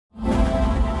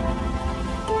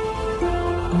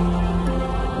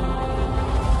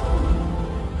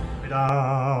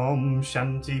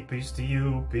Shanti, peace to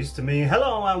you, peace to me.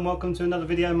 Hello and welcome to another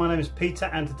video. My name is Peter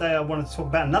and today I wanted to talk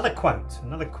about another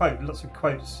quote, lots of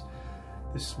quotes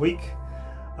this week.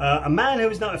 A man who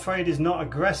is not afraid is not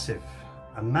aggressive.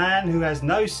 A man who has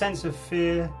no sense of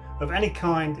fear of any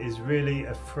kind is really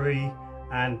a free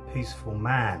and peaceful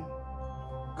man.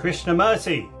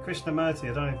 Krishnamurti,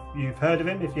 I don't know if you've heard of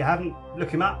him. If you haven't, look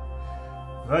him up.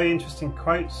 Very interesting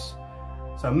quotes.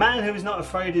 So a man who is not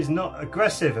afraid is not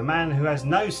aggressive. A man who has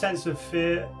no sense of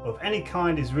fear of any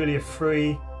kind is really a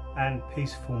free and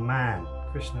peaceful man.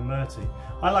 Krishnamurti.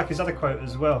 I like his other quote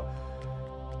as well.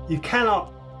 You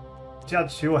cannot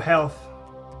judge your health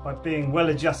by being well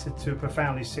adjusted to a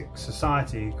profoundly sick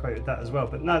society. He quoted that as well.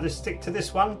 But no, let's stick to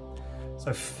this one.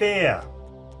 So fear.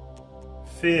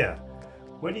 Fear.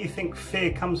 Where do you think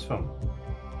fear comes from?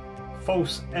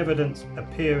 False evidence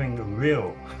appearing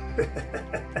real.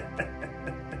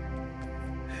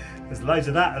 There's loads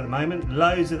of that at the moment,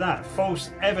 loads of that.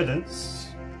 False evidence,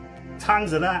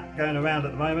 tons of that going around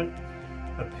at the moment,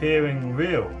 appearing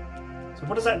real. So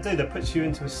what does that do? That puts you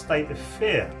into a state of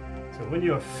fear. So when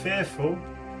you're fearful,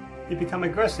 you become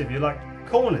aggressive. You're like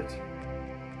cornered.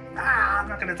 I'm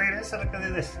not going to do this, I'm not going to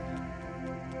do this.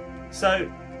 So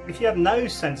if you have no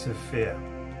sense of fear,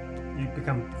 you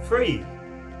become free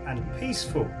and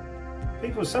peaceful.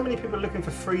 So many people are looking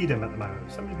for freedom at the moment.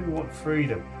 So many people want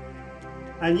freedom.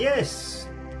 And yes,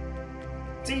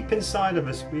 deep inside of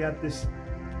us, we have this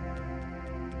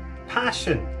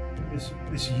passion,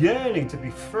 this yearning to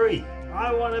be free.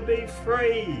 I want to be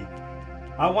free.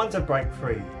 I want to break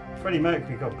free. Freddie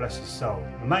Mercury, God bless his soul,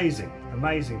 amazing,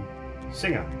 amazing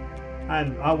singer.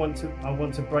 And I want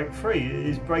to break free. It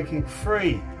is breaking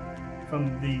free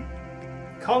from the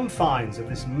confines of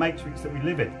this matrix that we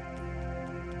live in.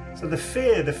 So the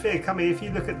fear coming, if you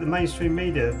look at the mainstream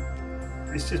media,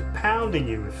 it's just pounding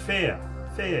you with fear,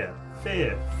 fear,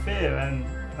 fear, fear. And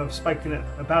I've spoken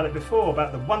about it before,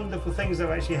 about the wonderful things that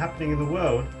are actually happening in the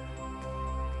world.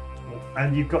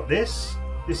 And you've got this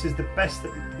is the best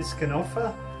that this can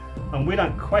offer. And we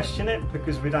don't question it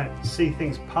because we don't see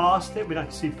things past it. We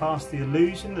don't see past the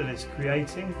illusion that it's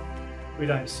creating. We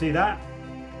don't see that.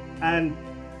 And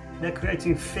they're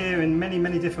creating fear in many,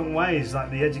 many different ways, like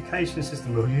the education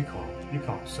system. Well, you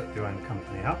can't set your own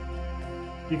company up.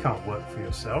 You can't work for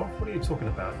yourself. What are you talking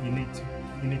about? You need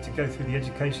to go through the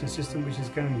education system, which is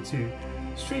going to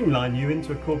streamline you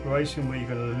into a corporation where you're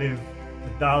going to live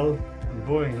a dull and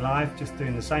boring life, just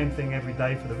doing the same thing every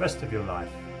day for the rest of your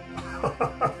life.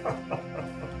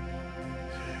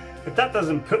 If that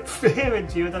doesn't put fear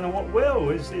into you, I don't know what will.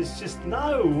 It's just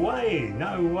no way,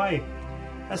 no way.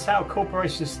 That's how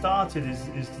corporations started,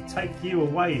 is to take you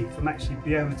away from actually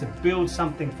being able to build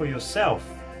something for yourself.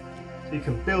 So you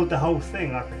can build the whole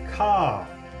thing like a car,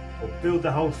 or build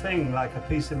the whole thing like a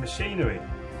piece of machinery,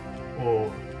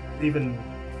 or even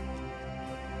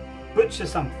butcher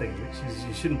something, which is,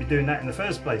 you shouldn't be doing that in the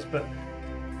first place,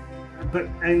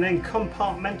 and then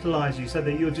compartmentalize you so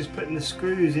that you're just putting the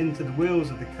screws into the wheels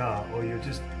of the car, or you're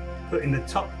just putting the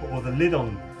top or the lid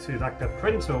on to like a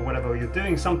printer or whatever, or you're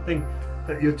doing something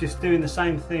that you're just doing the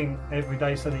same thing every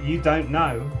day so that you don't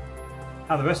know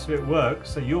how the rest of it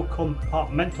works. So you're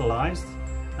compartmentalized,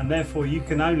 and therefore you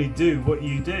can only do what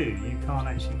you do. You can't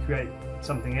actually create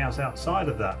something else outside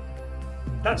of that.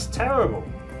 That's terrible,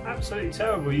 absolutely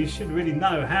terrible. You should really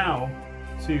know how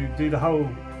to do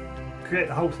create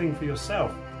the whole thing for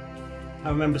yourself. I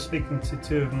remember speaking to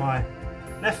two of my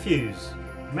nephews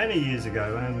many years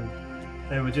ago, and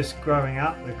they were just growing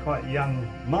up. They're quite young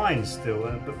minds still,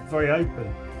 but very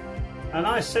open. And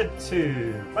I said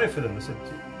to both of them, I said,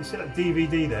 "You see that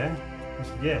DVD there?" I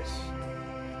said, "Yes."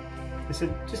 I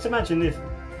said, "Just imagine if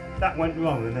that went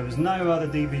wrong and there was no other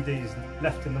DVDs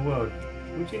left in the world.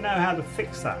 Would you know how to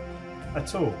fix that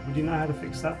at all? Would you know how to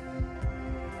fix that?"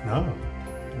 No.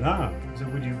 So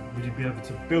would you be able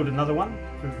to build another one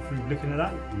through looking at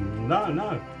that?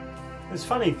 No. It's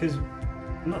funny because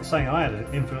I'm not saying I had an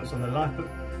influence on their life, but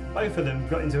both of them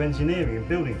got into engineering and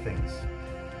building things,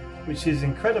 which is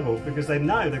incredible because they've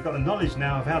got the knowledge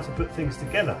now of how to put things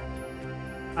together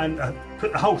and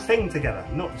put the whole thing together,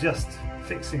 not just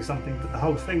fixing something, but the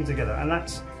whole thing together. And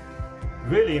that's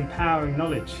really empowering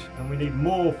knowledge, and we need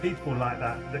more people like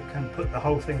that can put the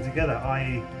whole thing together.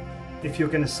 I.e., if you're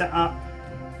going to set up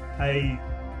a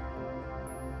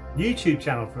YouTube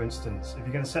channel, for instance, if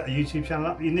you're going to set a YouTube channel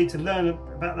up, you need to learn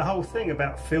about the whole thing,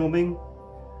 about filming.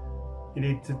 You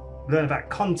need to learn about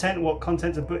content, what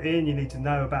content to put in. You need to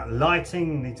know about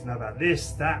lighting. You need to know about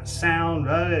this, that, sound.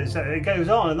 So it goes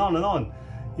on and on and on.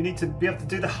 You need to be able to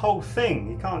do the whole thing.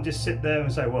 You can't just sit there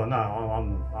and say, "Well,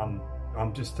 no,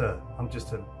 I'm just a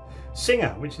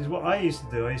singer, which is what I used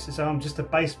to do. I used to say I'm just a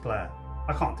bass player.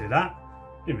 I can't do that.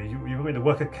 You want me to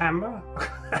work a camera?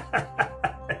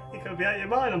 You're gonna be out of your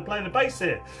mind. I'm playing the bass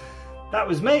here. That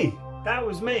was me. That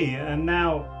was me. And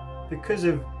now, because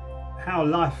of how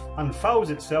life unfolds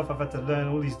itself, I've had to learn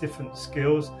all these different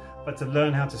skills. I've had to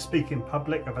learn how to speak in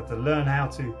public. I've had to learn how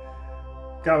to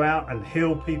go out and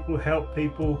heal people, help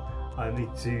people. I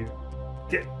need to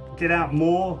get out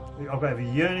more. I've got a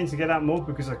yearning to get out more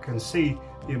because I can see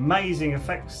the amazing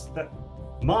effects that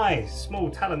my small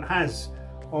talent has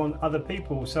on other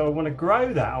people. So I want to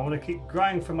grow that. I want to keep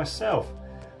growing for myself,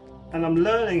 and I'm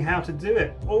learning how to do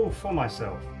it all for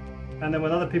myself. And then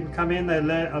when other people come in, they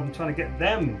learn. I'm trying to get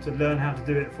them to learn how to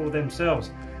do it for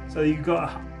themselves. So you've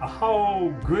got a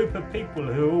whole group of people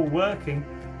who are all working,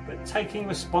 but taking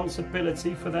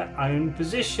responsibility for their own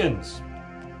positions.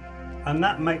 And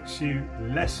that makes you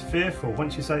less fearful.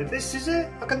 Once you say, this is it,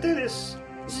 I can do this,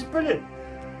 this is brilliant.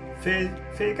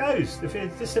 Fear goes, the fear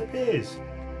disappears.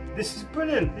 This is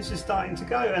brilliant, this is starting to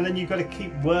go. And then you've got to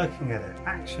keep working at it,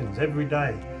 actions every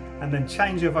day, and then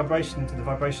change your vibration into the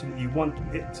vibration that you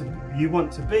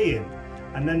want to be in.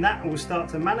 And then that will start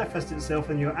to manifest itself,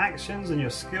 and your actions and your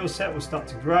skill set will start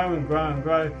to grow and grow and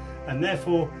grow, and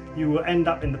therefore you will end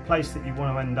up in the place that you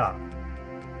want to end up.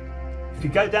 If you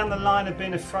go down the line of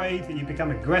being afraid, that you become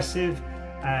aggressive,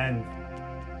 and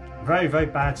very, very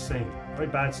bad scene. Very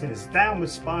bad scene. It's downward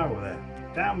spiral there.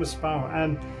 Downward spiral.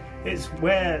 And it's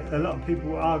where a lot of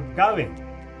people are going.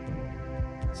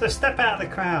 So step out of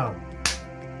the crowd.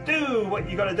 Do what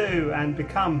you got to do and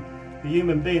become the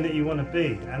human being that you want to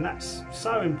be. And that's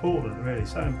so important, really,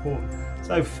 so important.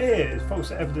 So fear is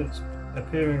false evidence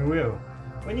appearing real.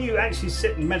 When you actually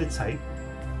sit and meditate,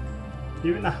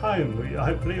 you're in a home,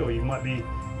 hopefully, or you might be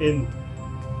in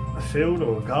a field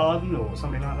or a garden or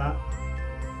something like that.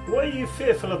 What are you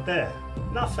fearful of there?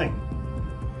 Nothing.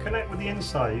 Connect with the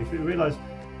inside. You realise,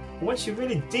 once you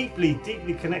really deeply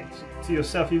connect to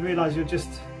yourself, you realise you're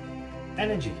just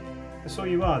energy. That's all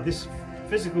you are. This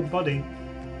physical body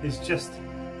is just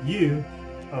you,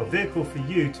 a vehicle for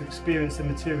you to experience the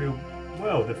material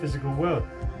world, the physical world.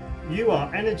 You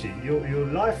are energy. Your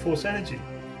life force energy.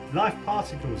 Life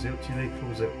particles, which he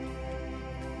calls it.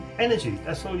 Energy,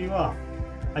 that's all you are.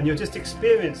 And you're just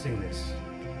experiencing this.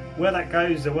 Where that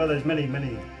goes, well, there's many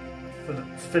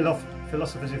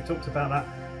philosophers who've talked about that.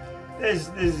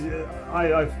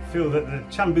 I feel that the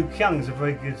Chambukyang is a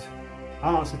very good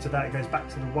answer to that. It goes back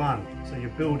to the one. So you're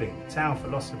building, Tao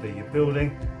philosophy, you're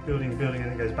building,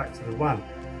 and it goes back to the one.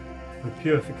 With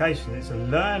purification, it's a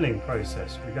learning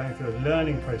process. We're going through a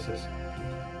learning process.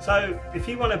 So if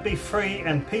you want to be free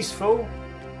and peaceful,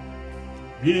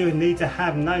 you need to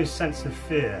have no sense of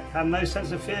fear. Have no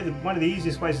sense of fear. One of the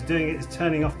easiest ways of doing it is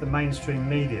turning off the mainstream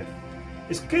media.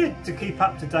 It's good to keep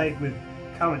up to date with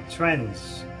current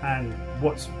trends and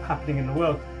what's happening in the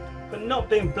world, but not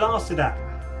being blasted at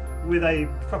with a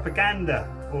propaganda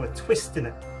or a twist in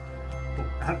it.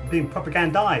 Or being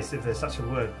propagandized, if there's such a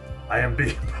word. I am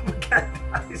being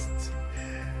propagandized.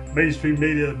 Mainstream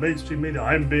media,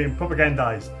 I am being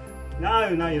propagandized. No,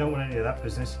 you don't want any of that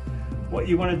business. What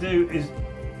you want to do is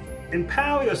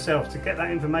empower yourself to get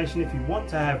that information if you want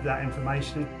to have that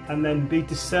information, and then be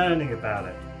discerning about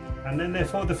it. And then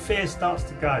therefore the fear starts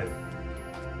to go.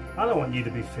 I don't want you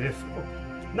to be fearful.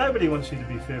 Nobody wants you to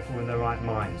be fearful in their right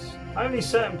minds. Only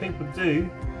certain people do,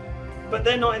 but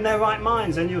they're not in their right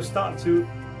minds, and you'll start to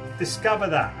discover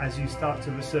that as you start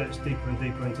to research deeper and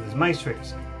deeper into this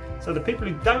matrix. So the people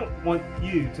who don't want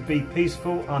you to be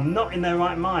peaceful are not in their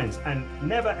right minds, and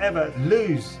never ever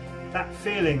lose that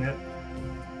feeling that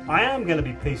I am going to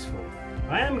be peaceful,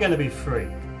 I am going to be free,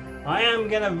 I am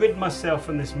going to rid myself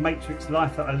from this matrix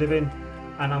life that I live in,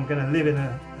 and I'm going to live in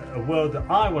a world that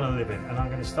I want to live in, and I'm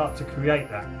going to start to create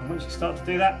that. And once you start to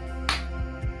do that,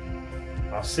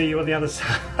 I'll see you on the other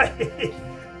side.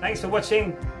 Thanks for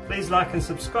watching. Please like and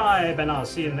subscribe, and I'll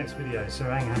see you in the next video.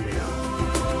 Sarang Handi.